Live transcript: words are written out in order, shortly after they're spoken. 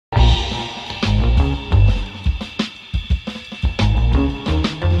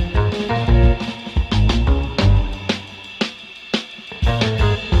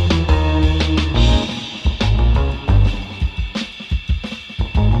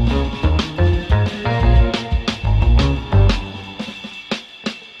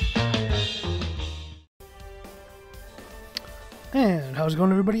How's it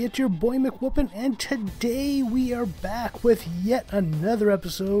going, everybody? It's your boy McWhoopin, and today we are back with yet another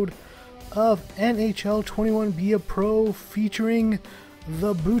episode of NHL 21 Be a Pro featuring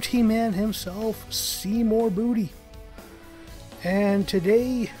the Booty Man himself, Seymour Booty. And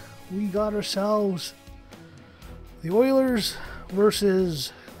today we got ourselves the Oilers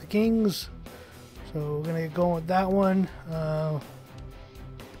versus the Kings. So we're going to get going with that one.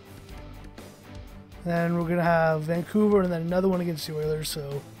 Then we're going to have Vancouver and then another one against the Oilers.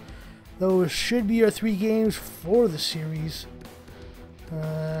 So those should be our 3 games for the series.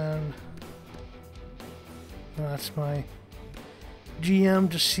 And that's my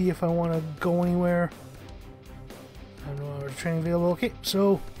GM to see if I want to go anywhere. I don't know, our training available. Okay,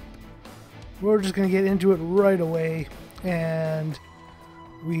 so we're just going to get into it right away. And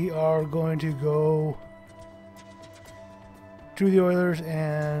we are going to go to the Oilers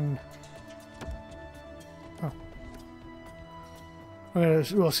and...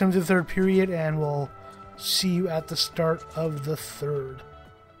 We'll send to the third period, and we'll see you at the start of the third.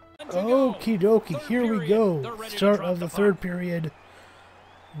 Okie dokie, here we go. Start of the third period.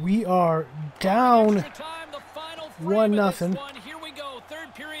 We are down 1-0. Here we go.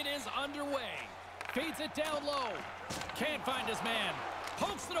 Third period is underway. Feeds it down low. Can't find his man.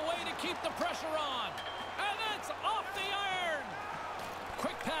 Pokes it away to keep the pressure on. And it's off the iron.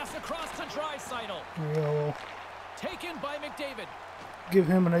 Quick pass across to Draisaitl. We'll taken by McDavid. Give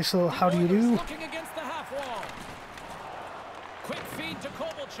him a nice little how do you do. Looking against the half wall. Quick feed to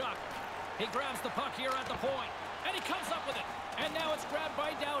Kovalchuk. He grabs the puck here at the point, and he comes up with it. And now it's grabbed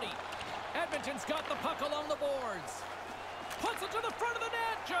by Doughty. Edmonton's got the puck along the boards. Puts it to the front of the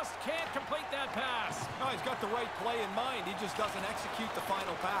net. Just can't complete that pass. No, he's got the right play in mind. He just doesn't execute the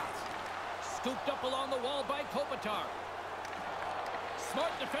final pass. Scooped up along the wall by Kopitar.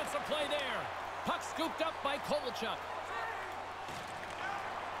 Smart defensive play there. Puck scooped up by Kovalchuk.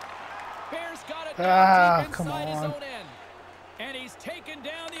 Bears got it down deep inside his own end. And he's taken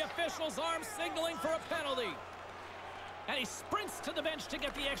down the official's arm, signaling for a penalty. And he sprints to the bench to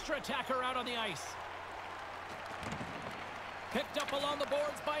get the extra attacker out on the ice. Picked up along the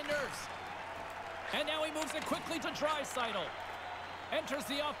boards by Nurse. And now he moves it quickly to Draisaitl. Enters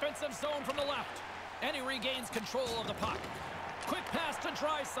the offensive zone from the left. And he regains control of the puck. Quick pass to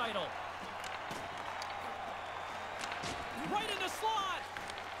Draisaitl. Right in the slot.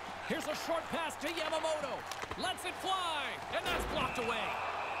 Here's a short pass to Yamamoto. Lets it fly, and that's blocked away.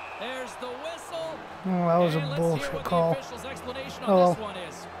 There's the whistle. Oh, that was a bullshit call. Oh,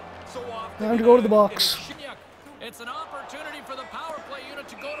 time to go to the box. It's an opportunity for the power play unit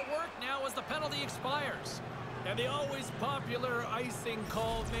to go to work now as the penalty expires. And the always popular icing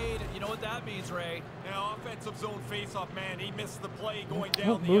call made. You know what that means, Ray? Now, offensive zone face-off, man. He missed the play going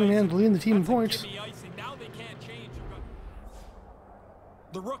down the Booty ice. Man's leading the team in points. Now they can't change.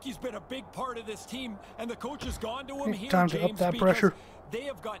 The rookie's been a big part of this team, and the coach has gone to him here, time to James, up that pressure. They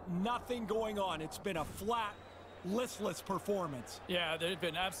have got nothing going on. It's been a flat, listless performance. Yeah, they've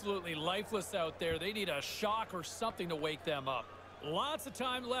been absolutely lifeless out there. They need a shock or something to wake them up. Lots of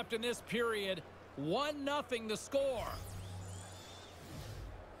time left in this period. 1-0 the score.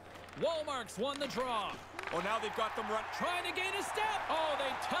 Walmark's won the draw. Oh, now they've got them run. Trying to gain a step. Oh, they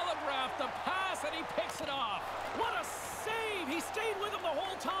telegraphed the pass, and he picks it off. What a save. He stayed with him the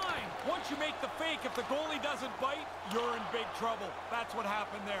whole time. Once you make the fake, if the goalie doesn't bite, you're in big trouble. That's what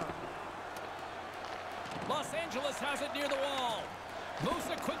happened there. Los Angeles has it near the wall. Moves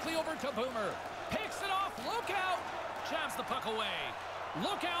it quickly over to Boomer. Picks it off. Look out. Jabs the puck away.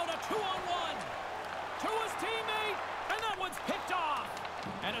 Look out. A 2-on-1. To his teammate. And that one's picked off.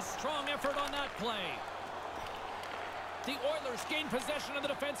 And a strong effort on that play. The Oilers gain possession of the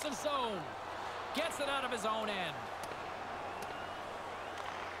defensive zone. Gets it out of his own end.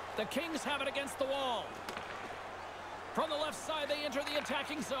 The Kings have it against the wall. From the left side, they enter the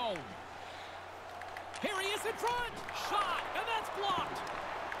attacking zone. Here he is in front. Shot, and that's blocked.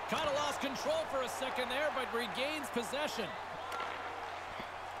 Kind of lost control for a second there, but regains possession.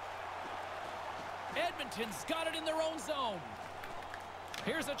 Edmonton's got it in their own zone.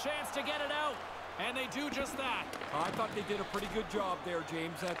 Here's a chance to get it out, and they do just that. I thought they did a pretty good job there,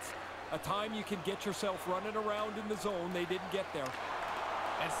 James. That's a time you can get yourself running around in the zone. They didn't get there.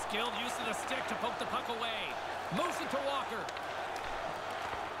 And skilled use of the stick to poke the puck away. Moves it to Walker.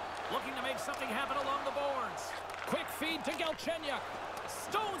 Looking to make something happen along the boards. Quick feed to Galchenyuk.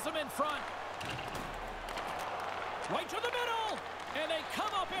 Stones him in front. Right to the middle. And they come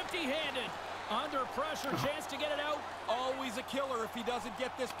up empty-handed. Under pressure, chance to get it out. Always a killer if he doesn't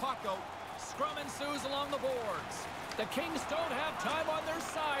get this puck out. Scrum ensues along the boards. The Kings don't have time on their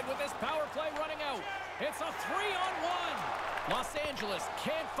side with this power play running out. It's a 3-on-1. Los Angeles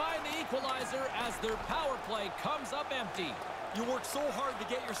can't find the equalizer as their power play comes up empty. You work so hard to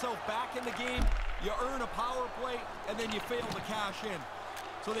get yourself back in the game, you earn a power play, and then you fail to cash in.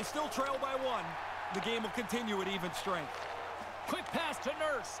 So they still trail by 1. The game will continue at even strength. Quick pass to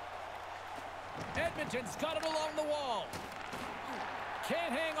Nurse. Edmonton's got it along the wall.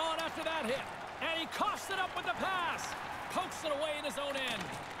 Can't hang on after that hit. And he coughs it up with the pass. Pokes it away in his own end.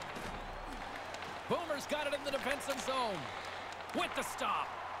 Boomer's got it in the defensive zone. With the stop.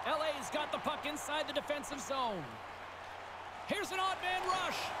 LA's got the puck inside the defensive zone. Here's an odd man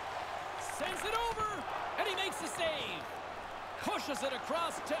rush. Sends it over. And he makes the save. Pushes it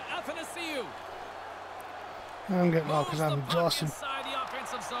across to Athanasiou. I'm getting off because I'm exhausted. Inside the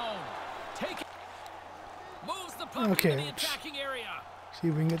offensive zone. Take it. Moves the puck into the attacking area. See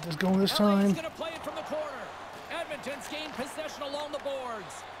if we can get this going this time. He's going to play it from the corner. Edmonton's gained possession along the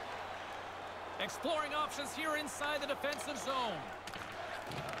boards. Exploring options here inside the defensive zone.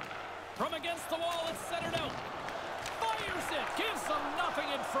 From against the wall, it's centered out. Fires it. Gives them nothing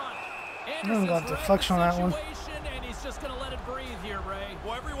in front. I got the deflection on that one. And he's just going to let it breathe here, Ray.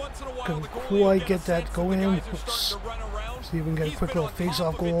 Well, every once in a while, Couldn't quite get that go in. See if we can get a quick little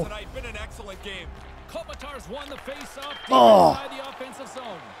face-off goal. Been an excellent game. Kopitar's won the face-off inside the offensive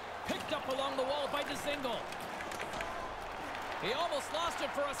zone. Picked up along the wall by DeZingle. He almost lost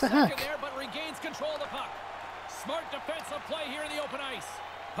it for a second there, but regains control of the puck. Smart defensive play here in the open ice.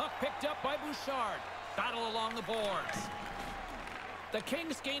 Puck picked up by Bouchard. Battle along the boards. The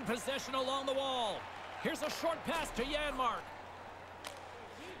Kings gain possession along the wall. Here's a short pass to Janmark.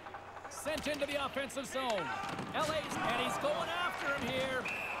 Sent into the offensive zone. LA's, and he's going after him here.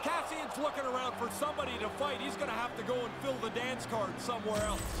 Cassian's looking around for somebody to fight. He's going to have to go and fill the dance card somewhere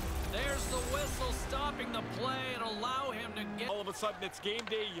else. There's the whistle stopping the play and allow him to get... All of a sudden, it's game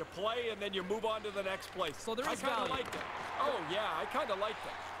day. You play, and then you move on to the next place. So there is I kind value. of liked it. Oh, yeah, I kind of liked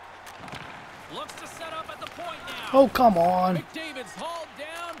it. Looks to set up at the point now. Oh, come on. McDavid's hauled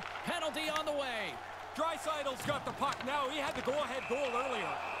down. Penalty on the way. Dreisaitl's got the puck now. He had the go-ahead goal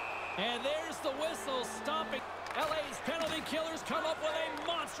earlier. And there's the whistle stopping. LA's penalty killers come up with a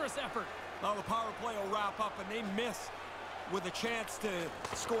monstrous effort. Now the power play will wrap up, and they miss with a chance to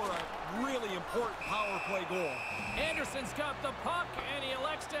score a really important power play goal. Anderson's got the puck, and he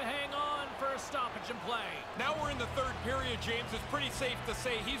elects to hang on for a stoppage and play. Now we're in the third period, James. It's pretty safe to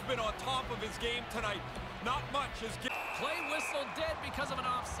say he's been on top of his game tonight. Not much is... Play whistle dead because of an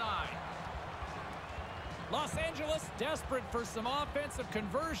offside. Los Angeles desperate for some offensive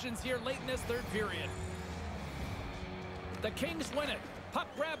conversions here late in this third period. The Kings win it. Puck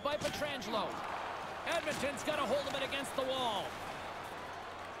grab by Pietrangelo. Edmonton's got a hold of it against the wall.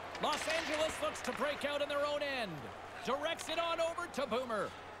 Los Angeles looks to break out in their own end. Directs it on over to Boomer.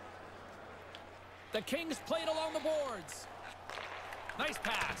 The Kings played along the boards. Nice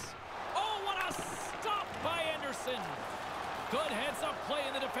pass. Oh, what a stop by Anderson. Good heads-up play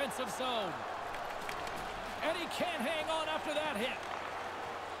in the defensive zone. And he can't hang on after that hit.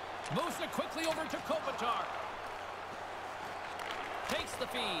 Moves it quickly over to Kopitar. Takes the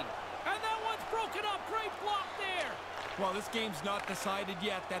feed. And that one's broken up. Great block there. Well, this game's not decided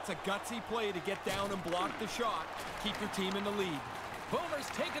yet. That's a gutsy play to get down and block the shot. Keep your team in the lead. Boomer's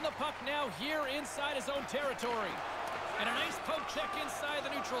taking the puck now here inside his own territory. And a nice poke check inside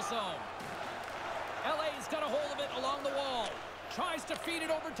the neutral zone. LA's got a hold of it along the wall. Tries to feed it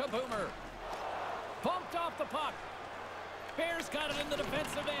over to Boomer. Bumped off the puck. Bears got it in the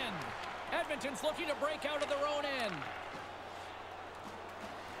defensive end. Edmonton's looking to break out of their own end.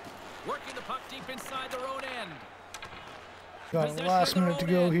 Working the puck deep inside their own end. Got a last minute to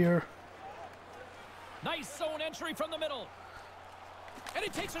go here. Nice zone entry from the middle. And he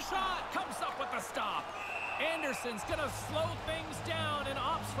takes a shot. Comes up with the stop. Anderson's going to slow things down and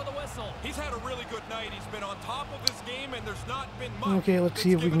opts for the whistle. He's had a really good night. He's been on top of his game, and there's not been much. Okay, let's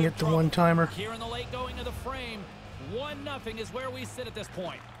see if we can get the one-timer. Here in the late going of the frame, 1-0 is where we sit at this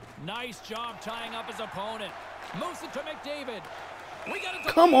point. Nice job tying up his opponent. Moves it to McDavid.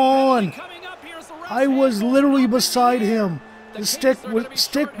 Come on! I was literally beside him. The stick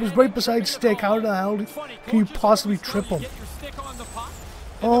was right beside stick. How the hell can you possibly trip him?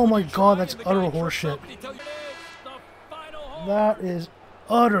 Oh my god, that's utter horseshit. That is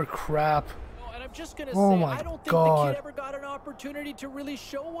utter crap. And I'm just gonna Oh say, my I don't think god. the kid ever got an opportunity to really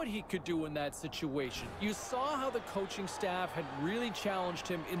show what he could do in that situation. You saw how the coaching staff had really challenged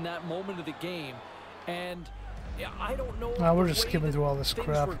him in that moment of the game, and I don't know. Nah, we're just skipping through all this things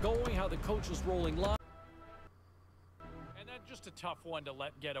crap. were going, how the coach was rolling line. And then just to tough one to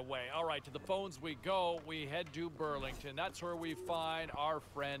let get away. All right, to the phones we go. We head to Burlington. That's where we find our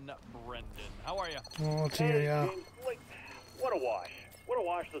friend Brendan. How are you? Oh, it's here, yeah. James, like, what a wash. What a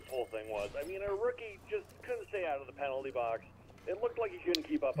wash this whole thing was. I mean, a rookie just couldn't stay out of the penalty box. It looked like he couldn't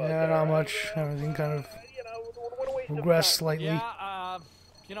keep up out Yeah, there. not much. Everything kind of what a waste of regressed time. slightly. Yeah,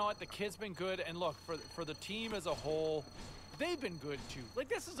 you know what? The kid's been good. And look, for the team as a whole, they've been good too. Like,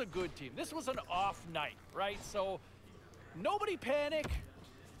 this is a good team. This was an off night, right? So nobody panic.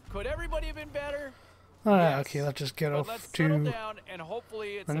 Could everybody have been better? All right, Yes. okay, let's just get But off let's settle to down, and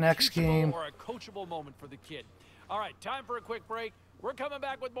hopefully it's the a next teachable game. or a coachable moment for the kid. All right, time for a quick break. We're coming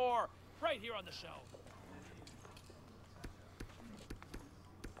back with more right here on the show.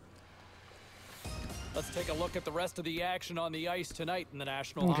 Let's take a look at the rest of the action on the ice tonight in the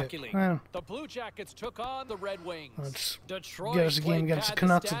National Okay, Hockey League. well, The Blue Jackets took on the Red Wings. let's Detroit get us a game played against the pad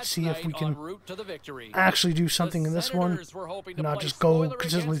Canucks stats and see if we tonight can en route to the victory. actually do something in this one, Senators were hoping to not play just go spoiler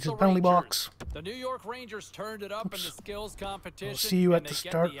consistently against to the the penalty Rangers. box. The New York Rangers turned it up in the skills competition. We'll see you at and the they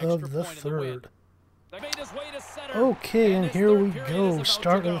get start extra of the point in win. third. They made his way to center, Okay, and this here third we period go. is about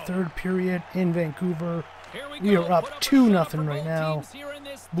Start to of the go. third period in Vancouver. Here We go. are up Put a 2-0 shot for right both now. teams here in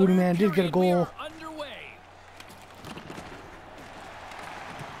this Booty third Man did get a period. We goal. are underway.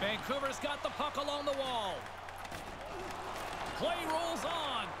 Vancouver's got the puck along the wall. Play rolls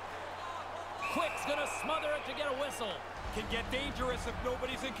on. Quick's gonna smother it to get a whistle. Can get dangerous if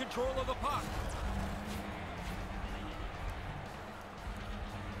nobody's in control of the puck.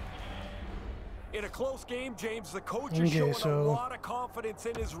 In a close game, James, the coach is Okay, showing so a lot of confidence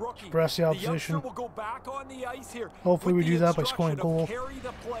in his rookie. express the youngster opposition. will go back on the ice here. Hopefully with we the do that by scoring a instruction goal. of carry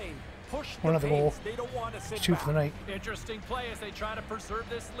the play, push Or the another goal. pace. They don't want to sit 2 back. for the night. Interesting play as they try to preserve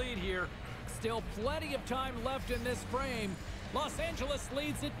this lead here. Still plenty of time left in this frame. Los Angeles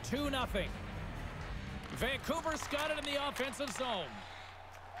leads it 2-0. Vancouver's got it in the offensive zone.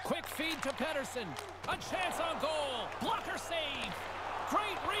 Quick feed to Pedersen. A chance on goal. Blocker save.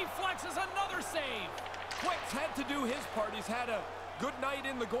 Great reflexes, another save. Quick's had to do his part. He's had a good night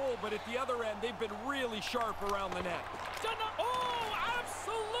in the goal, but at the other end, they've been really sharp around the net. Oh,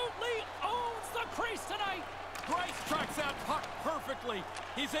 absolutely owns the crease tonight. Bryce tracks that puck perfectly.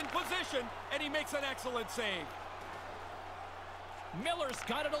 He's in position, and he makes an excellent save. Miller's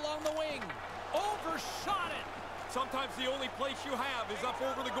got it along the wing. Overshot it. Sometimes the only place you have is up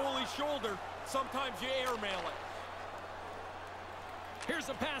over the goalie's shoulder. Sometimes you airmail it. Here's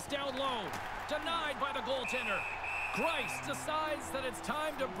a pass down low. Denied by the goaltender. Grice decides that it's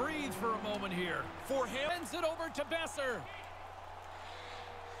time to breathe for a moment here. For him, Sends it over to Besser.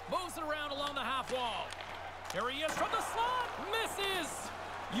 Moves it around along the half wall. Here he is from the slot. Misses.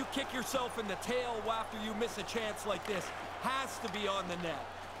 you kick yourself in the tail after you miss a chance like this. Has to be on the net.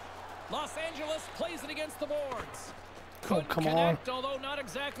 Los Angeles plays it against the boards. Oh, Couldn't come on. connect, although not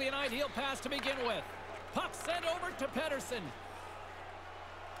exactly an ideal pass to begin with. Puck sent over to Pedersen.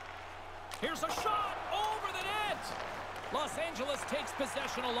 Here's a shot over the net. Los Angeles takes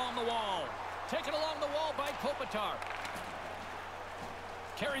possession along the wall. Taken along the wall by Kopitar.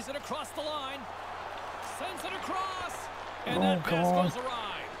 Carries it across the line. Sends it across. And that pass goes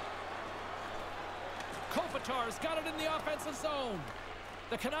awry. Kopitar's got it in the offensive zone.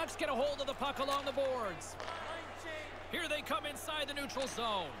 The Canucks get a hold of the puck along the boards. Here they come inside the neutral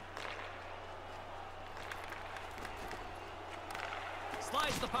zone.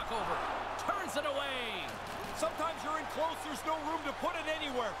 Slides the puck over. Turns it away. Sometimes you're in close, there's no room to put it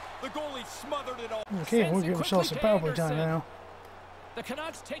anywhere. The goalie smothered it all. Okay, Sends we're it getting ourselves some quickly power to play time Anderson. now. The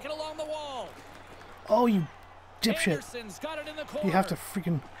Canucks take it along the wall. Oh, you dipshit. Anderson's got it in the corner. You have to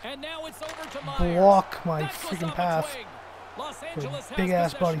freaking And now it's over to Myers. block my That goes freaking off path. its wing. Los Angeles has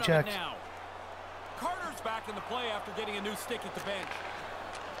big-ass body possession of it check. now. Carter's back in the play after getting a new stick at the bench.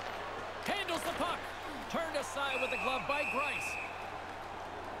 Handles the puck. Turned aside with the glove by Grice.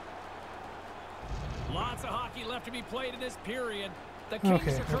 Lots of hockey left to be played in this period. The Kings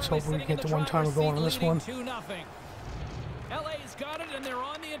Okay, are let's currently hope we sitting get in the one-timer driver's going seat, on this leading one. 2-0. LA's got it, and they're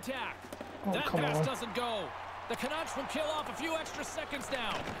on the attack. Oh, That come pass on. doesn't go. The Canucks will kill off a few extra seconds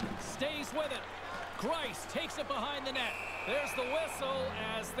now. Stays with it. Grice takes it behind the net. There's the whistle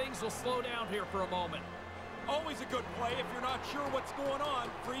as things will slow down here for a moment. Always a good play. If you're not sure what's going on,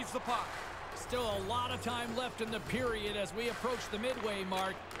 freeze the puck. Still a lot of time left in the period as we approach the midway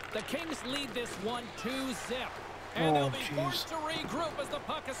mark. The Kings lead this one 2-0. And they'll be forced to regroup as the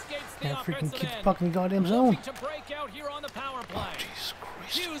puck escapes the Can't freaking offensive keep the end. puck in the goddamn zone. Looking to break out here on the power play. Jesus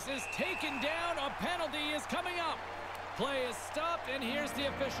Christ. Hughes is taken down. A penalty is coming up. Play is stopped, and here's the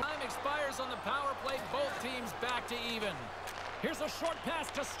official. Time expires on the power play. Both teams back to even. Here's a short pass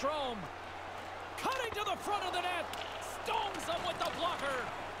to Strome. Cutting to the front of the net. stones him with the blocker.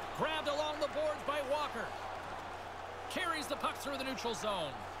 Grabbed along the boards by Walker. Carries the puck through the neutral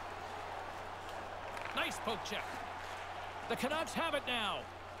zone. Nice poke check. The Canucks have it now.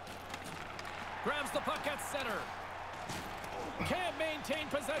 Grabs the puck at center. Can't maintain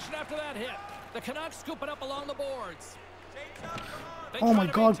possession after that hit. The Canucks scoop it up along the boards. Oh my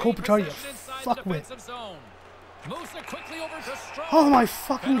God, Kopitar, you fuckwit. Moves it quickly over to Strome. Oh my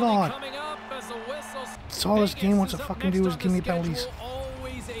fucking God. Coming up as a whistle. That's all this game wants to fucking do is give me penalties.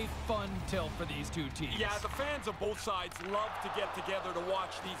 Always a fun tilt for these two teams. Yeah, the fans of both sides love to get together to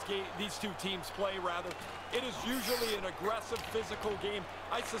watch these two teams play, rather. It is usually an aggressive, physical game.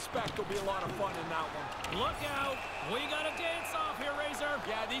 I suspect there'll be a lot of fun in that one. Look out. We got a dance off here, Razor.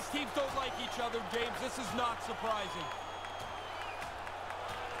 Yeah, these teams don't like each other, James. This is not surprising.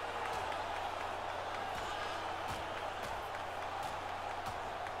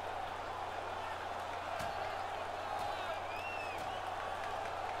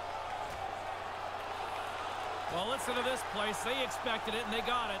 Well, listen to this place. They expected it, and they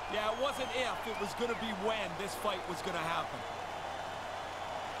got it. Yeah, it wasn't if. It was going to be when this fight was going to happen.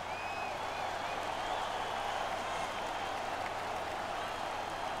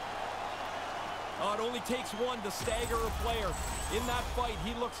 Oh, it only takes one to stagger a player. In that fight,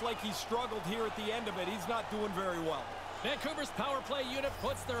 he looks like he struggled here at the end of it. He's not doing very well. Vancouver's power play unit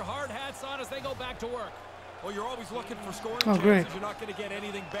puts their hard hats on as they go back to work. Well, you're always looking for scoring chances. Great. You're not going to get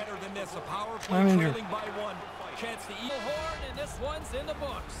anything better than this. A power play trailing by one. Chance to eat. Horn, and this one's in the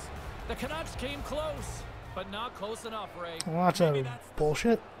books. The Canucks came close, but not close enough, Ray. Well, that's a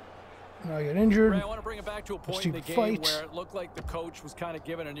bullshit. I get injured. Ray, I want to bring it back to a point in the game where it looked like the coach was kind of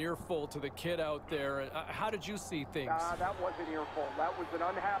giving an earful to the kid out there. How did you see things? That wasn't earful. That was an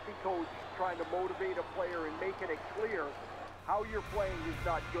unhappy coach trying to motivate a player and making it clear how you're playing is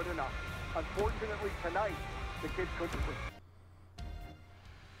not good enough. Unfortunately, tonight, the kid couldn't win.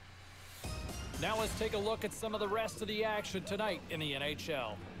 Now let's take a look at some of the rest of the action tonight in the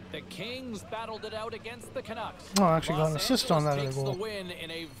NHL. The Kings battled it out against the Canucks. Oh, I actually got an assist on that takes goal. The win in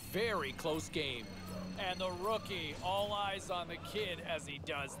a very close game. And the rookie, all eyes on the kid as he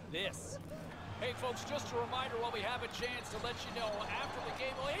does this. Hey, folks, just a reminder while we have a chance to let you know after the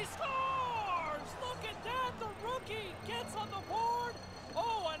game, well, he scores! Look at that, the rookie gets on the board.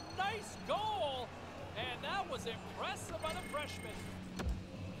 Oh, a nice goal. And that was impressive by the freshman.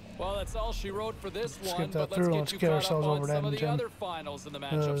 Well, that's all she wrote for this one, but let's get ourselves over to Edmonton. Some of the other finals in the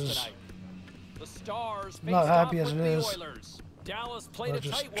matchups tonight. The Stars face off with the Oilers. Dallas played a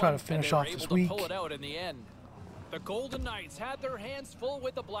tight one, and they were able to pull it out in the end. The Golden Knights had their hands full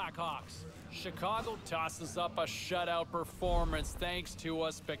with the Blackhawks. Chicago tosses up a shutout performance thanks to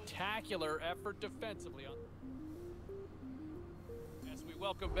a spectacular effort defensively. As we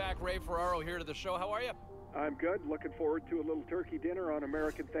welcome back Ray Ferraro here to the show. How are you? I'm good. Looking forward to a little turkey dinner on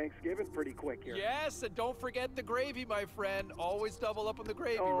American Thanksgiving pretty quick here. Yes, and don't forget the gravy, my friend. Always double up on the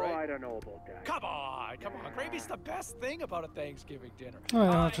gravy, right? Oh, I don't know about that. Come on, come on. Gravy's the best thing about a Thanksgiving dinner.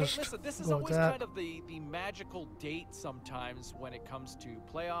 Hey, listen, this is always kind of the magical date sometimes when it comes to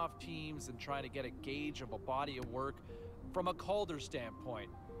playoff teams and trying to get a gauge of a body of work from a Calder standpoint.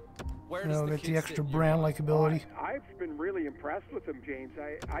 Where does the extra brand likability. I've been really impressed with him, James.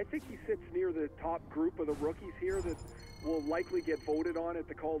 I think he sits near the top group of the rookies here that will likely get voted on at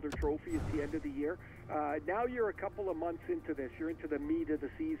the Calder Trophy at the end of the year. Now you're a couple of months into this. You're into the meat of the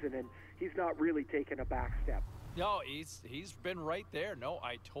season, and he's not really taking a back step. No, he's been right there. No,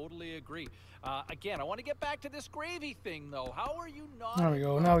 I totally agree. Again, I want to get back to this gravy thing, though. How are you not? There we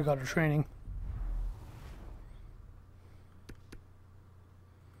go. Now we got our training.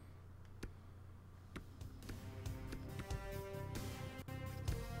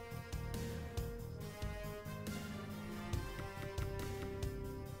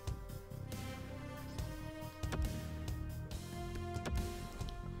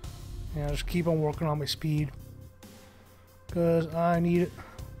 Yeah, just keep on working on my speed, because I need it.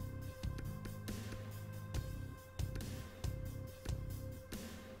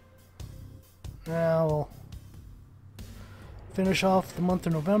 Now we'll finish off the month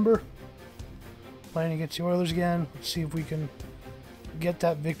of November, playing against the Oilers again. Let's see if we can get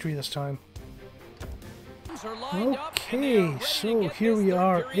that victory this time. Okay, so here we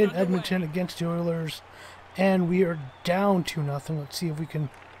are in Edmonton against the Oilers, and we are down 2-0. Let's see if we can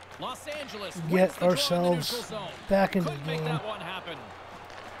Los Angeles get ourselves back into the game. That one happen.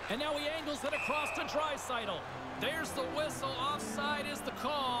 And now he angles it across to Draisaitl. There's the whistle. Offside is the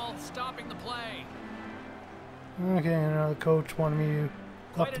call, stopping the play. Okay, now the coach wanted me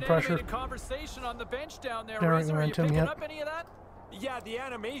to up the pressure. Conversation on the bench down there. There Razor, are you picking yet. up any of that? Yeah, the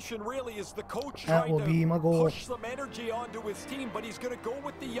animation really is the coach That trying will be my to goal. push some energy onto his team, but he's going to go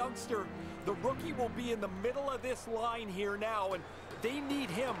with the youngster. The rookie will be in the middle of this line here now, and they need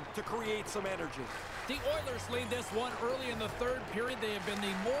him to create some energy. The Oilers lead this one early in the third period. They have been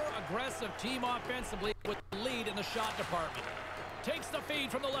the more aggressive team offensively with the lead in the shot department. Takes the feed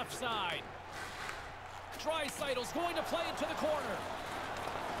from the left side. Draisaitl's going to play it to the corner.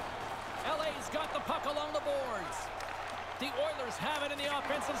 LA's got the puck along the boards. The Oilers have it in the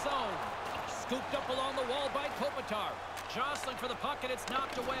offensive zone. Scooped up along the wall by Kopitar. Jostling for the puck, and it's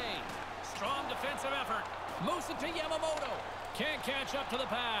knocked away. Strong defensive effort. Moves it to Yamamoto. Can't catch up to the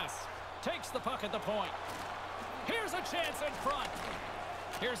pass. Takes the puck at the point. Here's a chance in front.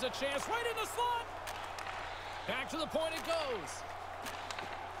 Here's a chance right in the slot. Back to the point it goes.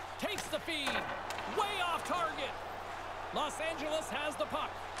 Takes the feed. Way off target. Los Angeles has the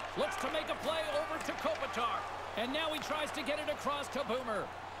puck. Looks to make a play over to Kopitar. And now he tries to get it across to Boomer.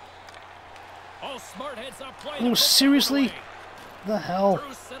 Oh, smart heads up play. Oh, seriously? The hell?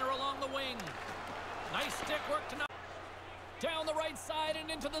 Through center along the wing. Nice stick work to knock. Down the right side and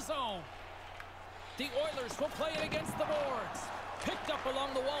into the zone. The Oilers will play it against the boards. Picked up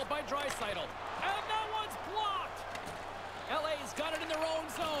along the wall by Draisaitl. And that one's blocked. LA's got it in their own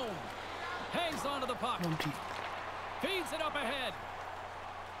zone. Hangs onto the puck. Feeds it up ahead.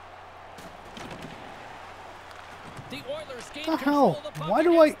 The Oilers gain The control hell? of the puck Why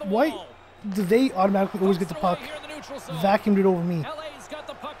do against the wall. do they automatically always get the puck? Here in the neutral zone. Vacuumed it over me. LA's got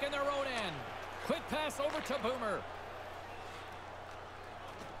the puck in their own end. Quick pass over to Boomer.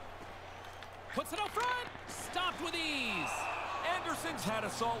 Puts it up front. Stopped with ease. Anderson's had a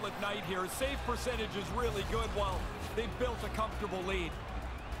solid night here. His save percentage is really good while they've built a comfortable lead.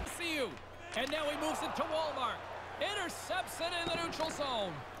 See you. And now he moves it to Walmart. Intercepts it in the neutral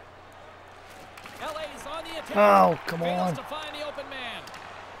zone. LA's on the attack. Oh, come Fails on. to find the open man.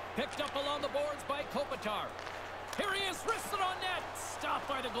 Picked up along the boards by Kopitar. Here he is, wristed on net. Stopped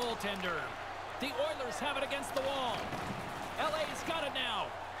by the goaltender. The Oilers have it against the wall. LA's got it now.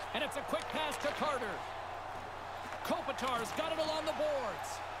 And it's a quick pass to Carter. Kopitar's got it along the boards.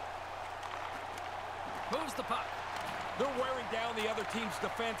 Moves the puck. They're wearing down the other team's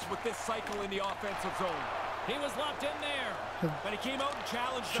defense with this cycle in the offensive zone. He was locked in there. But he came out and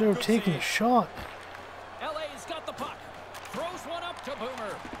challenged Should them. have taken a shot. LA's got the puck. Throws one up to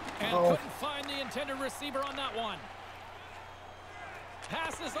Boomer. And couldn't find the intended receiver on that one.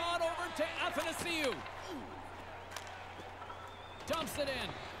 Passes on over to Athanasiou. Dumps it in.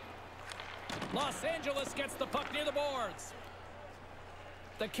 Los Angeles gets the puck near the boards.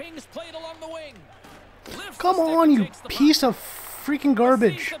 The Kings play it along the wing. Lifts Come the stick on, and you takes the piece puck. of freaking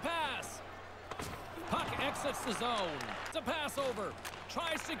garbage. Receives the pass. Puck exits the zone. It's a pass over.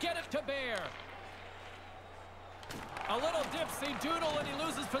 Tries to get it to Bear. A little dipsy doodle and he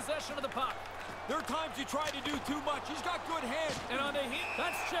loses possession of the puck. There are times you try to do too much. He's got good hands. And on the hit,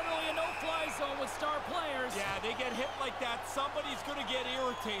 that's generally a no-fly zone with star players. Yeah, they get hit like that. Somebody's going to get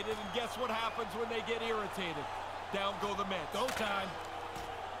irritated, and guess what happens when they get irritated? Down go the Mets. Go time.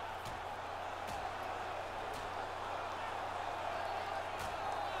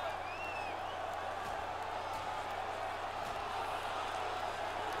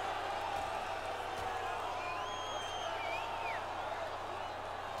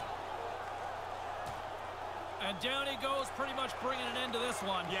 And down he goes, pretty much bringing an end to this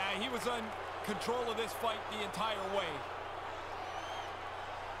one. Yeah, he was in control of this fight the entire way.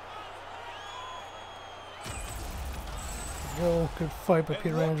 Yo, good fight by It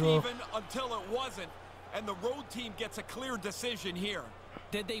Pietrangelo. looked even until it wasn't, and the road team gets a clear decision here.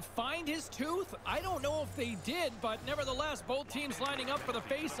 Did they find his tooth? I don't know if they did, but nevertheless, both teams lining up for the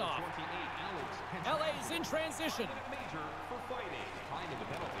face-off. LA's in transition.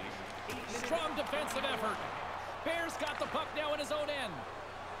 Strong defensive effort. Bears got the puck now in his own end.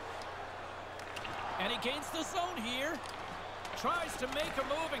 And he gains the zone here. Tries to make a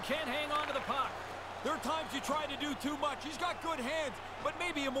move and can't hang on to the puck. There are times you try to do too much. He's got good hands, but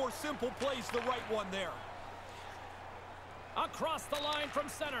maybe a more simple play's the right one there. Across the line from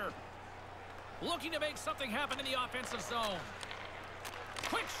center. Looking to make something happen in the offensive zone.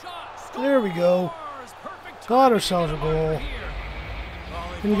 Quick shot. Scores! There we go. Perfect Got ourselves a goal.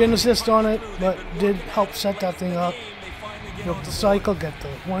 Didn't get an assist on it, but did help set that thing up. Broke the cycle, get the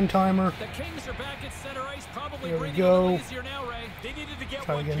one-timer. The Kings are back at center ice, probably There we breathing a little go. easier now, Ray. They needed to get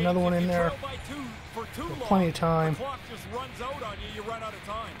Try to one, get James. another one If in you there. trail by two for too long, Plenty of time. the clock just runs out on you. You run out of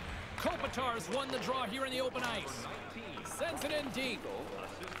time. Kopitar's won the draw here in the open ice. Sends it in deep.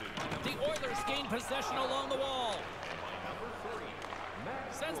 The Oilers gain possession along the wall.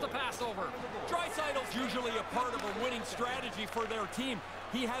 Sends the pass over. Dreisaitl's usually a part of a winning strategy for their team.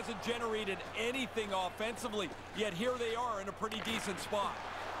 He hasn't generated anything offensively, yet here they are in a pretty decent spot.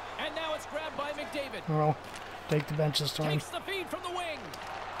 And now it's grabbed by McDavid. Well, take the bench this time. Takes the feed from the wing.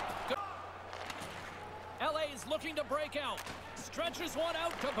 Good. LA's looking to break out. Stretches one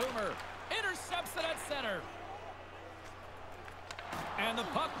out to Boomer. Intercepts it at center. And the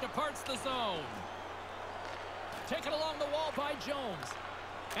puck departs the zone. Taken along the wall by Jones.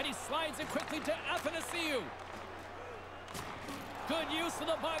 And he slides it quickly to Athanasiou. Good use of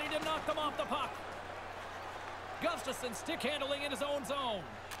the body to knock them off the puck. Gustafsson stick handling in his own zone.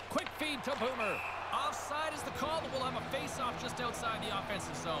 Quick feed to Boomer. Offside is the call. We'll have a face-off just outside the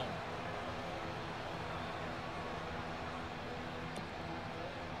offensive zone.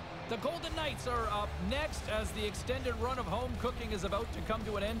 The Golden Knights are up next as the extended run of home cooking is about to come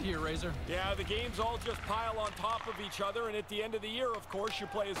to an end here, Razor. Yeah, the games all just pile on top of each other, and at the end of the year, of course, you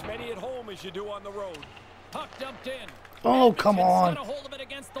play as many at home as you do on the road. Puck dumped in. Oh, come on. Got a hold of it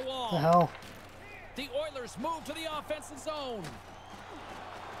against the wall. The hell? The Oilers move to the offensive zone.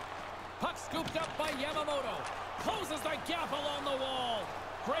 Puck scooped up by Yamamoto. Closes the gap along the wall.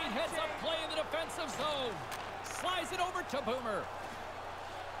 Great heads-up play in the defensive zone. Slides it over to Boomer.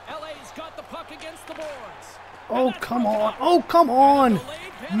 LA's got the puck against the boards. Oh, come on. Oh, come on.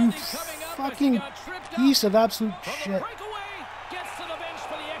 You fucking piece of absolute shit. Breakaway gets to the bench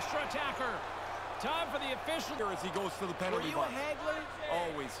for the extra attacker. Time for the official. As he goes to the penalty box.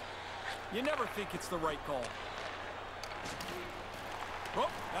 Always. You never think it's the right call. Oh,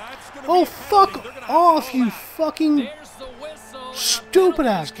 that's gonna be a fuck penalty. off, you fucking There's the whistle.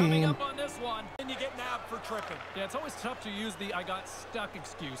 stupid-ass Coming game. up on this one. And you get nabbed for tripping. Yeah, it's always tough to use the I got stuck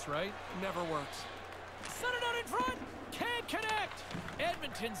excuse, right? Never works. Set it out in front. Can't connect.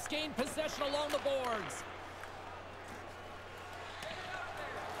 Edmonton's gained possession along the boards.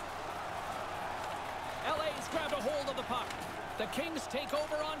 LA's grabbed a hold of the puck. The Kings take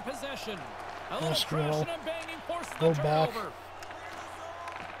over on possession. A little crashing and banging forces the turnover.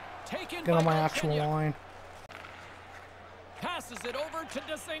 Taken Get on by my actual Galchenyuk. line. Passes it over to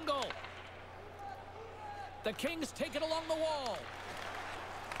DeSingle. The Kings take it along the wall.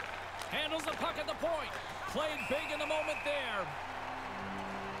 Handles the puck at the point. Played big in the moment there.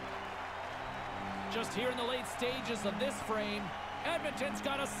 Just here in the late stages of this frame, Edmonton's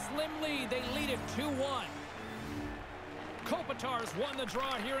got a slim lead. They lead it 2-1. Kopitar's won the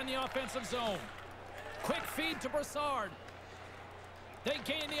draw here in the offensive zone. Quick feed to Brassard. They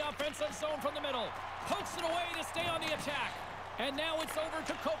gain the offensive zone from the middle. Pokes it away to stay on the attack. And now it's over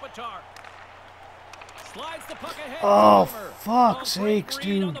to Kopitar. Slides the puck ahead. Oh, Boomer. fuck's A great sakes,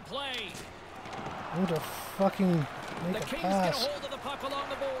 read on dude. the play. I want to fucking The make a Kings get a pass. hold of the puck along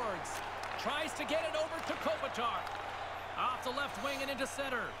the boards. Tries to get it over to Kopitar. Off the left wing and into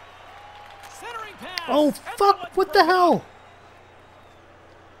center. Centering pass. Oh, And now fuck. it's What the hell?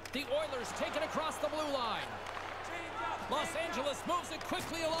 The Oilers take it across the blue line. Los Angeles moves it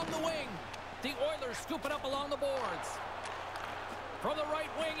quickly along the wing. The Oilers scoop it up along the boards. From the right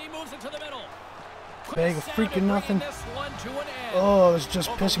wing, he moves it to the middle. Quick Bag of stab freaking and bringing nothing. this one to an end. Oh, it's just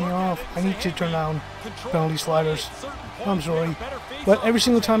pissing me off. I need to turn down penalty sliders. I'm sorry. But every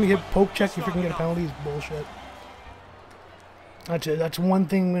single time you hit poke check, you freaking get a penalty. It's bullshit. That's it. That's one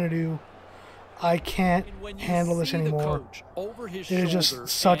thing I'm going to do. I can't And when you handle this see the anymore. coach over his It is just shoulder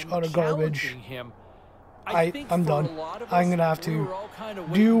such and utter garbage. challenging him, think I'm for done. a lot of I'm us, gonna have we to were all kind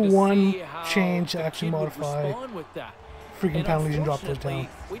of do waiting to one see how change to the actually kid would modify respond with that. freaking And penalties and drop those down.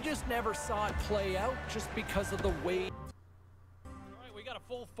 unfortunately, we just never saw it play out just because of the way. All right, we got a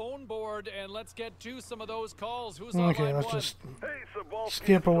full phone board, and let's get to some of those calls. Who's on Okay, line let's one? just Hey, Sabalski,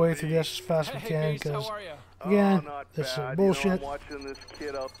 skip our way it's through me. this as fast as we Hey, can, Beast, how because, are you? again, not this is bad. bullshit. You know, I'm watching this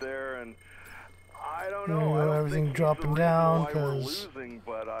kid out there, and I don't You know. know, I don't everything think he's dropping the reason down why we're 'cause losing,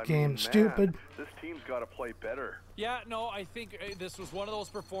 but I mean, game's man, stupid. This team's got to play better. Yeah, no, I think this was one of those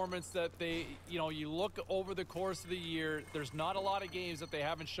performances that they, you look over the course of the year, there's not a lot of games that they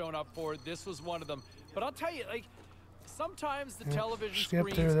haven't shown up for. This was one of them. But I'll tell you, like, sometimes the television skip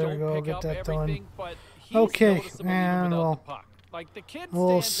screens through, there we don't go, pick get up that done. everything, but he's Okay, noticeable and even without we'll- the puck. Like, the kid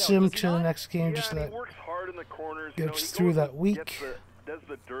We'll stands out, sim does he to the not? next game Yeah, just so and that he works hard in the corners. gets he through goes that and week. does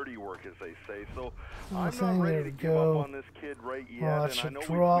the dirty work, as they say. So Oh, I'm thing, not there ready we to give go. up on this kid right yet. that and I shit know we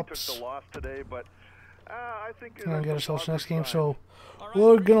drops. took the loss today, but I think and that's get a ourselves positive next game. sign. So All right,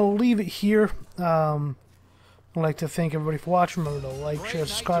 we're gonna leave it here. I'd like to thank everybody for watching. Remember to like, share,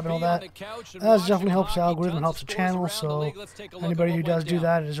 subscribe, and all that. That definitely helps the algorithm, helps the channel, so anybody who does do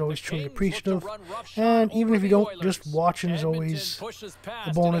that is always truly appreciative. And even if you don't, just watching is always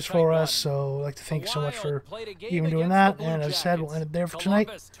a bonus for us, so I'd like to thank you so much for even doing that. And as I said, we'll end it there for tonight.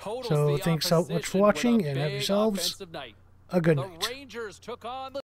 So thanks so much for watching, and have yourselves a good night.